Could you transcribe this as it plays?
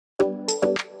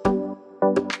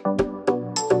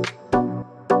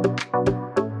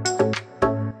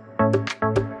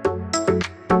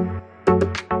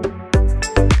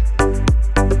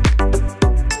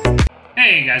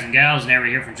and gals, and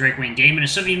Harry here from Robyn and Jamie, and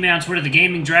some of you may on Twitter, the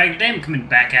Gaming Dragon. Today I'm coming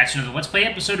back at you another Let's Play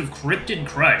episode of Cryptid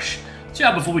Crush. So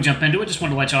before we jump into it, just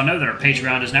wanted to let y'all know that our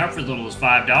Patreon is now for as little as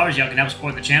 $5. Y'all can help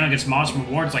support the channel, get some awesome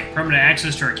rewards like permanent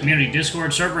access to our community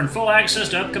Discord server and full access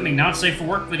to upcoming not safe for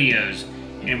work videos.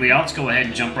 Anyway, let's go ahead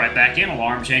and jump right back in.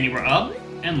 Alarm chain, we're up,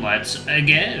 and let's go.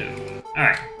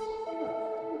 Alright.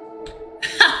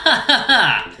 Ha ha ha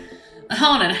ha! A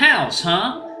haunted house,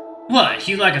 huh? What,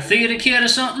 you like a theater kid or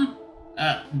something?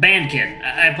 Band kid.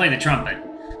 I play the trumpet.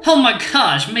 Oh my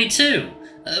gosh, me too.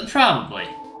 Probably.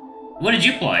 What did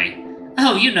you play?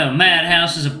 Oh, you know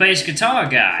Madhouse is a bass guitar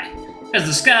guy. Because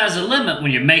the sky's the limit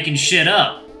when you're making shit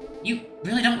up. You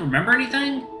really don't remember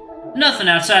anything? Nothing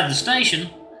outside the station.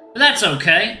 But that's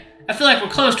okay. I feel like we're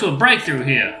close to a breakthrough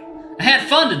here. I had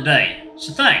fun today,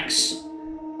 so thanks.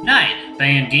 Night,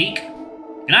 band geek.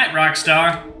 Good night,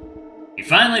 Rockstar. You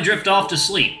finally drift off to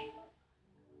sleep.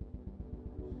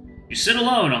 You sit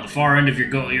alone on the far end of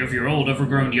your old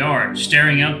overgrown yard,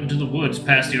 staring out into the woods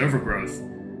past the overgrowth.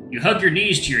 You hug your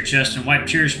knees to your chest and wipe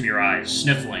tears from your eyes,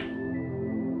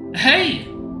 sniffling. Hey!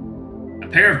 A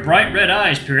pair of bright red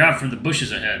eyes peer out from the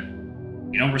bushes ahead.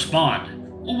 You don't respond.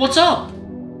 Well, what's up?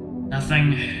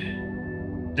 Nothing.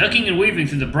 Ducking and weaving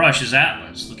through the brush is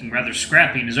Atlas, looking rather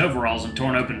scrappy in his overalls and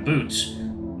torn open boots.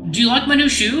 Do you like my new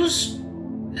shoes?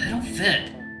 They don't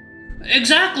fit.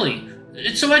 Exactly!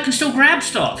 It's so I can still grab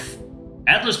stuff.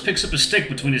 Atlas picks up a stick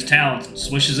between his talons and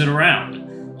swishes it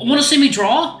around. Want to see me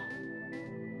draw?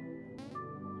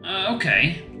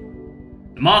 Okay.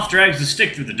 The moth drags the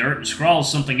stick through the dirt and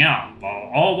scrawls something out,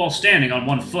 all while standing on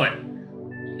one foot.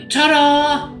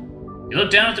 Ta-da! You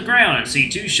look down at the ground and see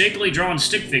two shakily drawn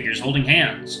stick figures holding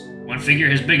hands. One figure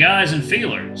has big eyes and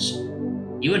feelers.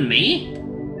 You and me?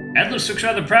 Atlas looks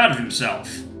rather proud of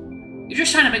himself. You're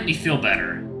just trying to make me feel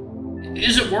better.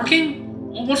 Is it working?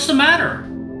 What's the matter?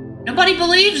 Nobody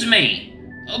believes me.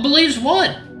 Believes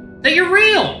what? That you're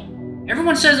real.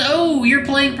 Everyone says, oh, you're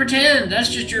playing pretend. That's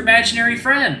just your imaginary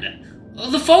friend.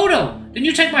 The photo. Didn't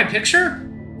you take my picture?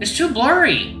 It's too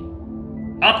blurry.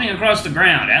 Hopping across the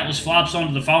ground, Atlas flops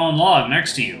onto the fallen log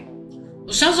next to you.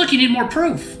 Sounds like you need more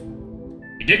proof.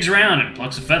 He digs around and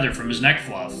plucks a feather from his neck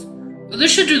fluff.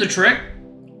 This should do the trick.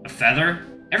 A feather?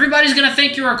 Everybody's gonna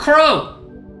think you're a crow.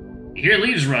 You hear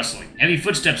leaves rustling, heavy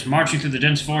footsteps marching through the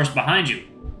dense forest behind you.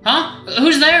 Huh?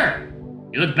 Who's there?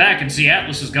 You look back and see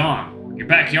Atlas is gone. Your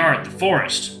backyard, the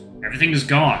forest. Everything is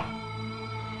gone.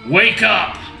 Wake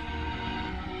up!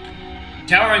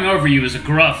 Towering over you is a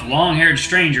gruff, long-haired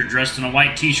stranger dressed in a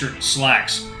white t-shirt and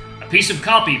slacks. A piece of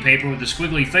copy paper with a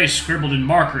squiggly face scribbled in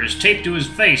marker is taped to his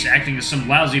face, acting as some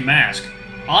lousy mask.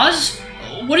 Oz?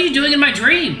 What are you doing in my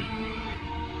dream?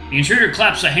 The intruder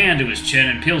claps a hand to his chin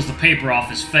and peels the paper off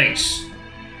his face.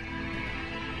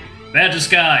 Bad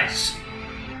disguise.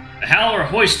 The Howler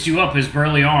hoists you up his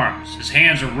burly arms. His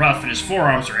hands are rough and his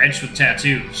forearms are etched with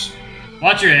tattoos.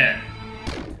 Watch your head.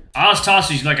 Oz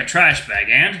tosses you like a trash bag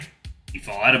and you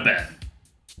fall out of bed.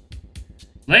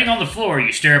 Laying on the floor,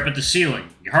 you stare up at the ceiling,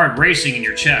 your heart racing in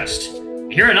your chest.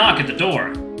 You hear a knock at the door.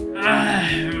 And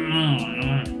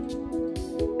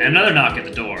another knock at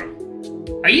the door.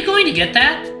 Are you going to get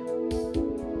that?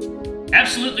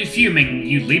 Absolutely fuming,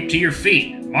 you leap to your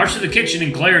feet, march to the kitchen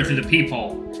and glare through the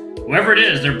peephole. Whoever it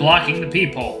is, they're blocking the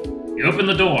peephole. You open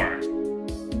the door.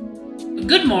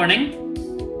 Good morning.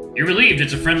 You're relieved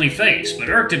it's a friendly face, but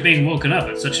irked at being woken up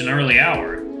at such an early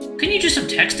hour. Couldn't you just have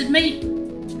texted me?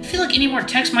 I feel like any more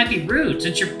text might be rude,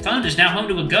 since your phone is now home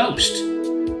to a ghost.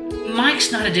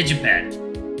 Mike's not a digiped.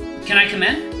 Can I come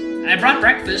in? I brought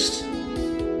breakfast.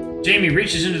 Jamie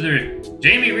reaches into their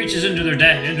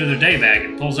day bag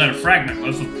and pulls out a fragment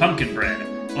loaf of pumpkin bread,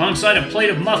 alongside a plate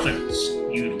of muffins.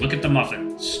 You look at the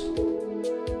muffins.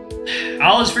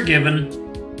 All is forgiven.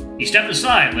 You step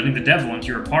aside, letting the devil into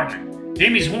your apartment.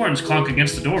 Jamie's horns clonk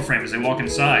against the doorframe as they walk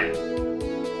inside.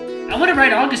 I want to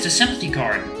write August a sympathy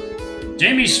card.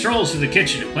 Jamie strolls through the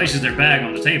kitchen and places their bag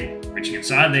on the table. Reaching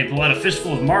inside, they pull out a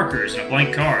fistful of markers and a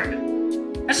blank card.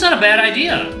 That's not a bad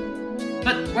idea.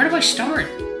 But where do I start?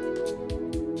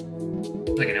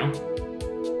 Like, you know.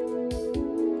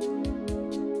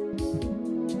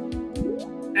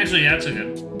 Actually, yeah, that's a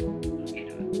good.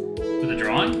 With a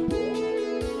drawing?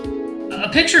 A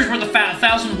picture is worth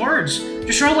 1,000 words.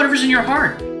 Just draw whatever's in your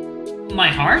heart. My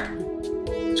heart?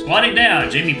 Squatting down,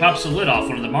 Jamie pops the lid off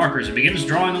one of the markers and begins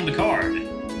drawing on the card.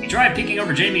 You try peeking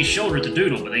over Jamie's shoulder at the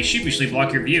doodle, but they sheepishly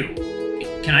block your view.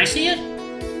 Can I see it?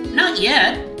 Not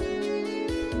yet.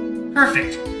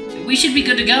 Perfect. We should be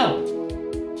good to go.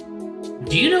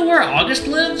 Do you know where August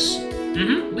lives?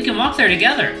 We can walk there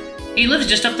together. He lives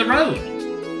just up the road.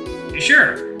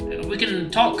 Sure. We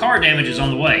can talk car damages on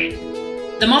the way.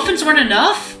 The muffins weren't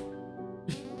enough?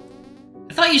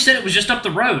 I thought you said it was just up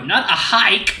the road, not a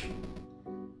hike.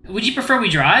 Would you prefer we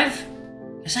drive?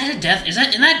 Is that a death? Is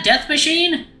that in that death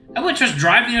machine? I wouldn't trust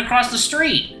driving across the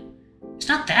street. It's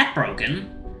not that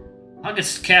broken.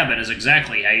 August's cabin is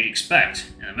exactly how you'd expect.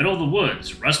 In the middle of the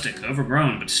woods, rustic,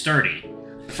 overgrown, but sturdy.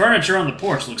 The furniture on the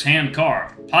porch looks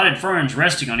hand-carved, potted ferns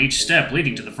resting on each step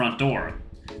leading to the front door.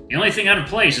 The only thing out of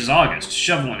place is August,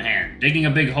 shovel in hand, digging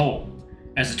a big hole.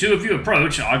 As the two of you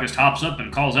approach, August hops up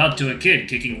and calls out to a kid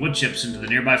kicking wood chips into the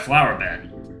nearby flower bed.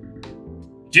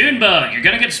 Junebug, you're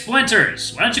gonna get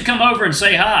splinters. Why don't you come over and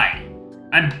say hi?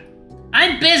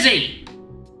 I'm busy.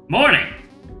 Morning.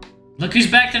 Look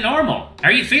who's back to normal. How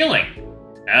are you feeling?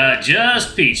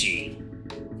 Just peachy.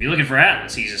 If you're looking for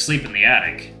Atlas, he's asleep in the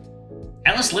attic.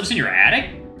 Atlas lives in your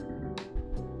attic?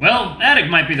 Well, attic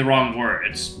might be the wrong word.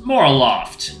 It's more a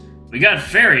loft. We got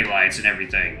fairy lights and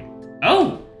everything.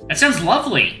 Oh, that sounds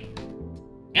lovely.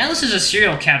 Atlas is a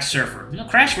serial couch surfer. He'll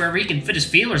crash wherever he can fit his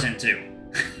feelers into.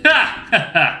 Ha!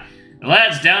 Ha ha! The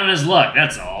lad's down on his luck,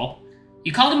 that's all.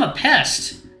 You called him a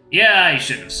pest. Yeah, I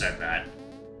shouldn't have said that.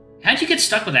 How'd you get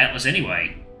stuck with Atlas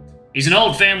anyway? He's an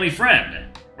old family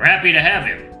friend. We're happy to have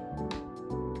him.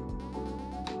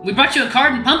 We brought you a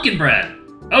card and pumpkin bread.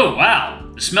 Oh, wow.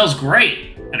 This smells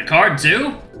great. And a card,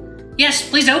 too? Yes,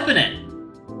 please open it.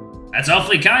 That's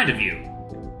awfully kind of you.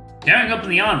 Tearing open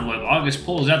the envelope, August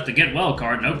pulls out the get well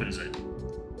card and opens it.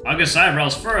 August's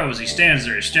eyebrows furrow as he stands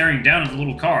there, staring down at the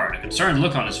little card, a concerned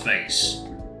look on his face.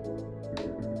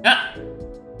 Ah,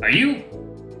 are you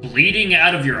bleeding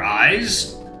out of your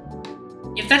eyes?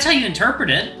 If that's how you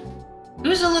interpret it.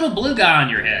 Who's the little blue guy on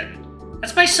your head?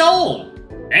 That's my soul.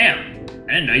 Damn,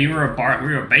 I didn't know you were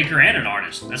a baker and an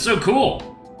artist. That's so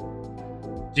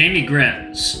cool. Jamie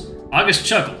grins. August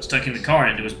chuckles, tucking the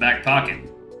card into his back pocket.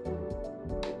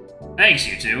 Thanks,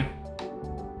 you two.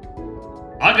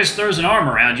 August throws an arm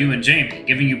around you and Jamie,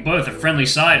 giving you both a friendly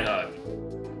side hug.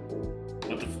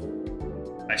 What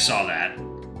the I saw that.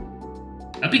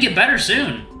 Hope you get better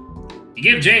soon. You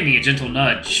give Jamie a gentle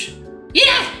nudge.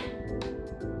 Yeah!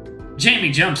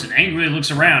 Jamie jumps and angrily looks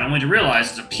around, only to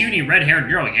realize it's a puny red-haired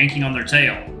girl yanking on their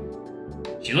tail.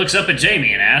 She looks up at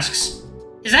Jamie and asks,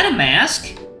 Is that a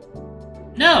mask?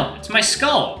 No, it's my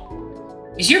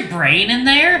skull. Is your brain in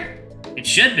there? It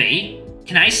should be.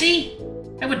 Can I see?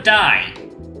 I would die.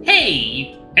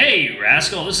 Hey! Hey,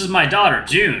 rascal, this is my daughter,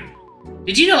 June.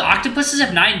 Did you know octopuses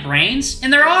have 9 brains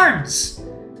in their arms?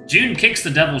 June kicks the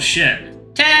devil's shin.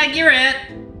 Tag, you're it!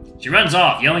 She runs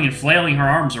off, yelling and flailing her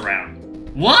arms around.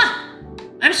 What?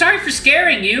 I'm sorry for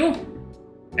scaring you.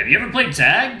 Have you ever played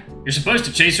tag? You're supposed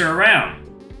to chase her around.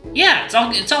 Yeah, it's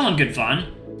all in good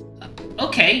fun.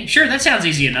 Okay, sure, that sounds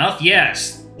easy enough.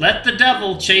 Yes, let the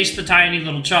devil chase the tiny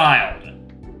little child.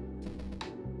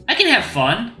 I can have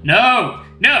fun. No,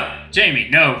 Jamie,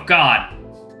 no, God.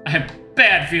 I have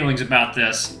bad feelings about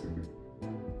this.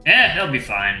 He'll be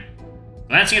fine.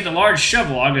 Glancing at the large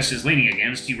shovel August is leaning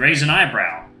against, you raise an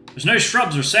eyebrow. There's no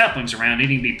shrubs or saplings around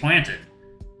needing to be planted.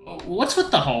 What's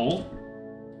with the hole?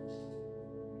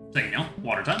 So, you know,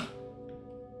 water time.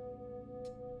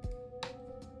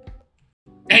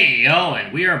 Hey, y'all,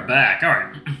 and we are back.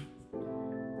 Alright.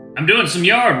 I'm doing some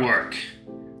yard work.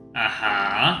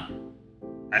 Uh-huh.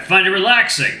 I find it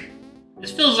relaxing.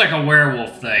 This feels like a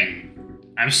werewolf thing.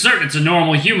 I'm certain it's a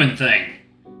normal human thing.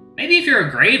 Maybe if you're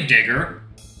a grave digger.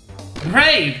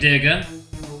 Grave digger?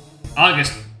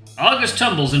 August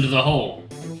tumbles into the hole.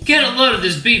 Get a load of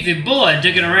this beefy boy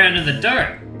digging around in the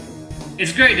dirt.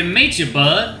 It's great to meet you,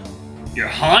 bud. You're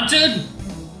haunted?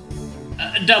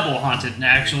 Double haunted,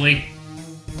 actually.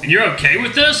 And you're okay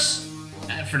with this?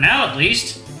 For now, at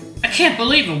least. I can't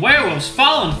believe a werewolf's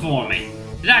fallen for me.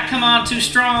 Did I come on too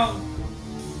strong?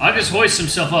 August hoists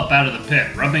himself up out of the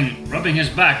pit, rubbing his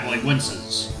back while he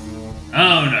winces.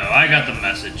 Oh no, I got the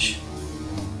message.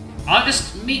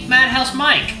 August, meet Madhouse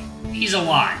Mike. He's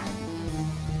alive.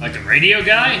 Like the radio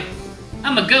guy?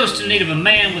 I'm a ghost in need of a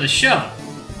man with a shovel.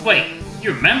 Wait,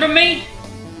 you remember me?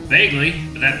 Vaguely,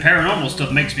 but that paranormal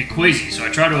stuff makes me queasy, so I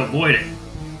try to avoid it.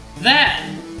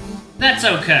 That's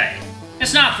okay.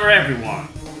 It's not for everyone.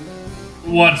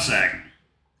 1 sec.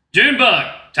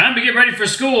 Junebug, time to get ready for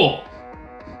school.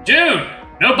 June,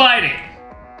 no biting.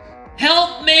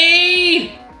 Help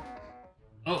me!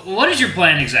 What is your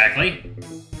plan exactly?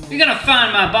 You're gonna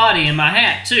find my body in my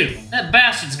hat, too. That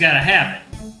bastard's gotta have it.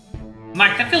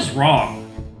 Mike, that feels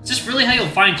wrong. Is this really how you'll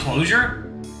find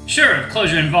closure? Sure, if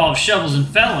closure involves shovels and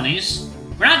felonies.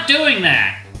 We're not doing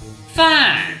that.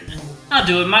 Fine. I'll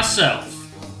do it myself.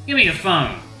 Give me your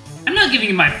phone. I'm not giving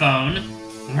you my phone.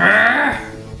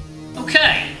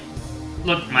 Okay.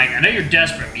 Look, Mike, I know you're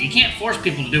desperate, but you can't force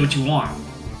people to do what you want.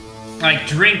 Like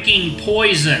drinking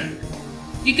poison.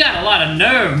 You got a lot of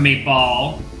nerve,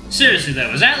 meatball. Seriously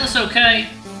though, is Atlas okay?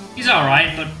 He's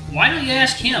alright, but why don't you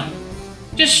ask him?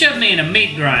 Just shove me in a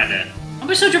meat grinder. Don't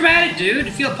be so dramatic, dude.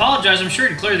 If you apologize, I'm sure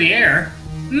it'd clear the air.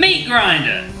 Meat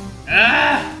grinder!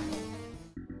 Ah!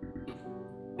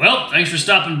 Well, thanks for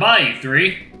stopping by, you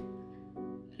three.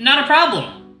 Not a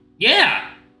problem. Yeah,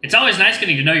 it's always nice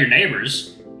getting to know your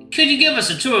neighbors. Could you give us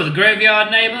a tour of the graveyard,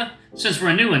 neighbor? Since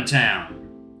we're new in town.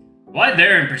 Why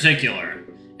there in particular?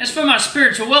 As for my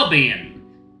spiritual well-being.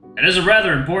 It is a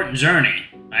rather important journey.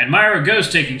 I admire a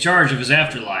ghost taking charge of his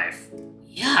afterlife.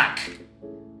 Yuck.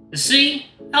 See?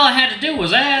 All I had to do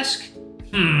was ask.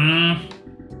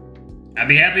 I'd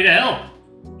be happy to help.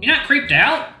 You're not creeped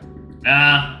out?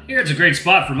 Here it's a great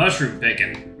spot for mushroom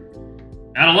picking.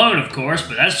 Not alone, of course,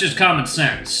 but that's just common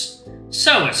sense.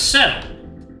 So it's settled.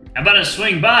 How about I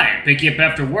swing by and pick you up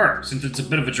after work, since it's a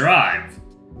bit of a drive?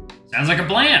 Sounds like a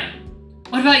plan.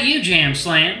 What about you, Jam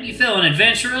Slam? You feeling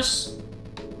adventurous?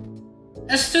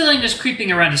 As thrilling as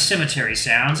creeping around a cemetery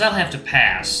sounds, I'll have to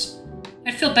pass.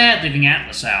 I'd feel bad leaving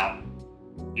Atlas out.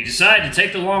 You decide to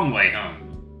take the long way home.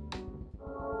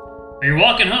 When you're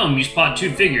walking home, you spot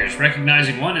two figures,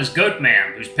 recognizing one as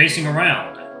Goatman, who's pacing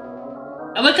around.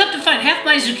 I wake up to find half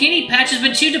my zucchini patch has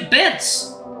been chewed to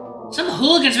bits. Some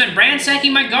hooligans have been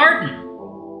ransacking my garden.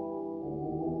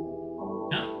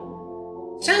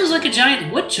 Oh. Sounds like a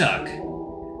giant woodchuck.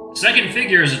 The second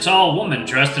figure is a tall woman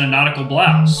dressed in a nautical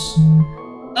blouse.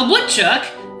 A woodchuck?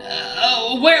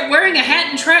 Wearing a hat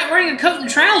and wearing a coat and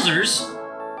trousers?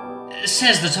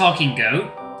 Says the talking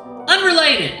goat.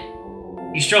 Unrelated.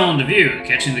 You stroll into view,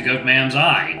 catching the goat man's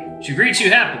eye. She greets you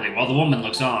happily while the woman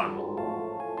looks on.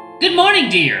 Good morning,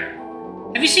 dear.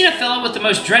 Have you seen a fellow with the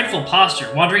most dreadful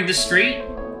posture wandering the street?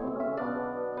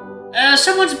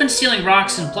 Someone's been stealing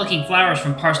rocks and plucking flowers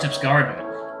from Parsnip's garden.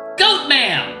 Goat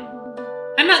ma'am!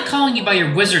 I'm not calling you by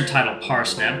your wizard title,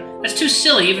 Parsnip. That's too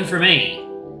silly even for me.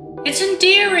 It's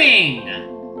endearing!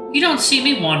 You don't see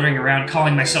me wandering around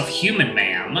calling myself human,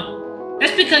 ma'am.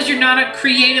 That's because you're not a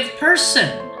creative person.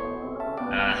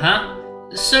 Uh-huh.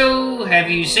 So, have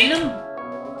you seen him?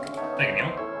 Thank you.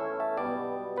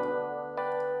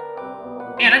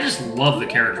 Man, I just love the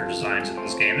character designs in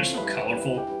this game. They're so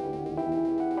colorful.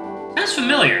 Sounds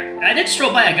familiar. I did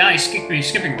stroll by a guy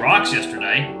skipping rocks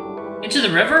yesterday. Into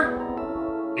the river?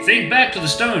 You think back to the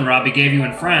stone Robbie gave you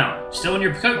and frown. Still in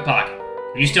your coat pocket.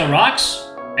 Can you steal rocks?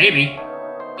 Maybe.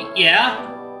 Yeah.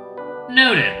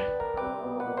 Noted.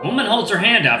 The woman holds her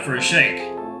hand out for a shake.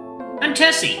 I'm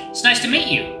Tessie. It's nice to meet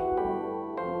you.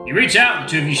 You reach out and the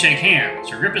two of you shake hands.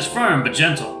 Her grip is firm but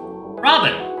gentle.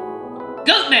 Robyn!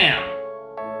 Goat ma'am!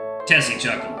 Tessie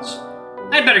chuckles.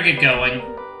 I'd better get going.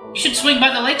 You should swing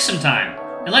by the lake sometime,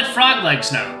 and let frog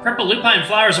legs know. Purple lupine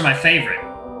flowers are my favorite.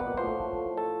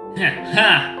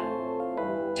 Ha!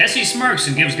 Tessie smirks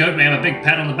and gives Goatman a big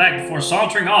pat on the back before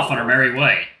sauntering off on her merry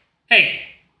way. Hey,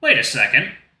 wait a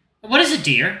second. What is it,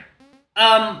 dear?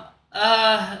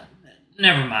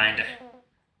 Never mind.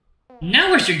 Now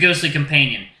where's your ghostly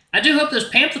companion? I do hope those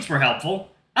pamphlets were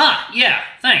helpful. Ah, yeah,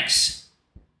 thanks.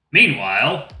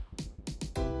 Meanwhile,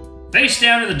 face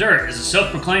down in the dirt is a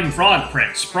self-proclaimed frog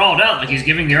prince, sprawled out like he's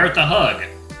giving the earth a hug.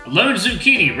 A lone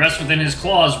zucchini rests within his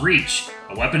claw's reach.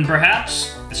 A weapon,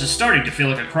 perhaps? This is starting to feel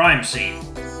like a crime scene.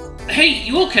 Hey,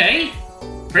 you okay?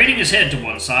 Craning his head to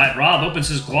one side, Rob opens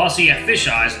his glossy fish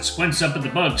eyes and squints up at the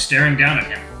bug staring down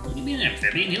at him. What do you mean an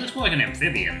amphibian? He looks more like an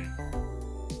amphibian.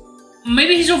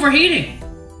 Maybe he's overheating.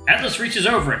 Atlas reaches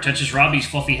over and touches Robbie's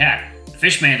fluffy hat. The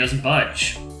fishman doesn't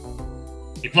budge.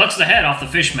 He plucks the hat off the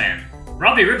fishman.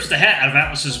 Robbie rips the hat out of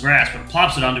Atlas's grasp and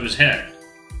plops it onto his head.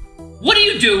 What are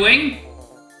you doing?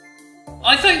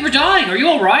 I thought you were dying. Are you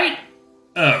alright?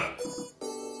 Oh.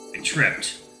 I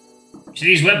tripped. See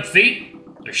these webbed feet?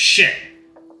 They're shit.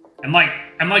 I'm like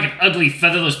an ugly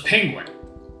featherless penguin.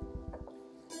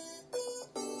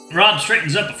 Rob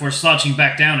straightens up before slouching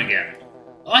back down again.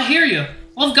 I hear you.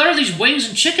 All I've got are these wings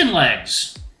and chicken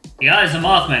legs. He eyes the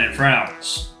Mothman and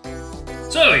frowns.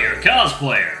 So, you're a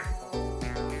cosplayer.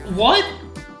 What?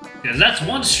 Because that's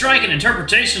one striking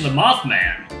interpretation of the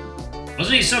Mothman.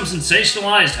 Wasn't he some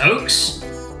sensationalized hoax?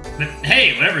 But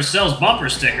hey, whatever sells bumper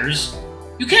stickers.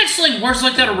 You can't sling words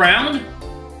like that around.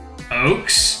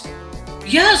 Hoax?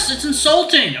 Yes, it's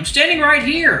insulting. I'm standing right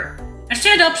here. I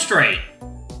stand up straight.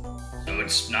 So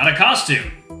it's not a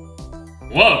costume.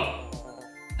 Whoa.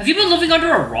 Have you been living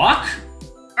under a rock?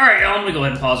 Alright, y'all, I'm gonna go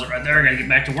ahead and pause it right there. I gotta get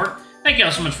back to work. Thank you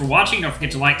all so much for watching. Don't forget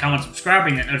to like, comment, subscribe,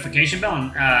 ring that notification bell,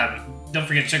 and don't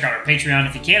forget to check out our Patreon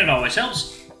if you can. It always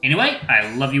helps. Anyway,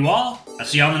 I love you all. I'll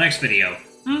see you all in the next video.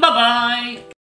 Bye-bye!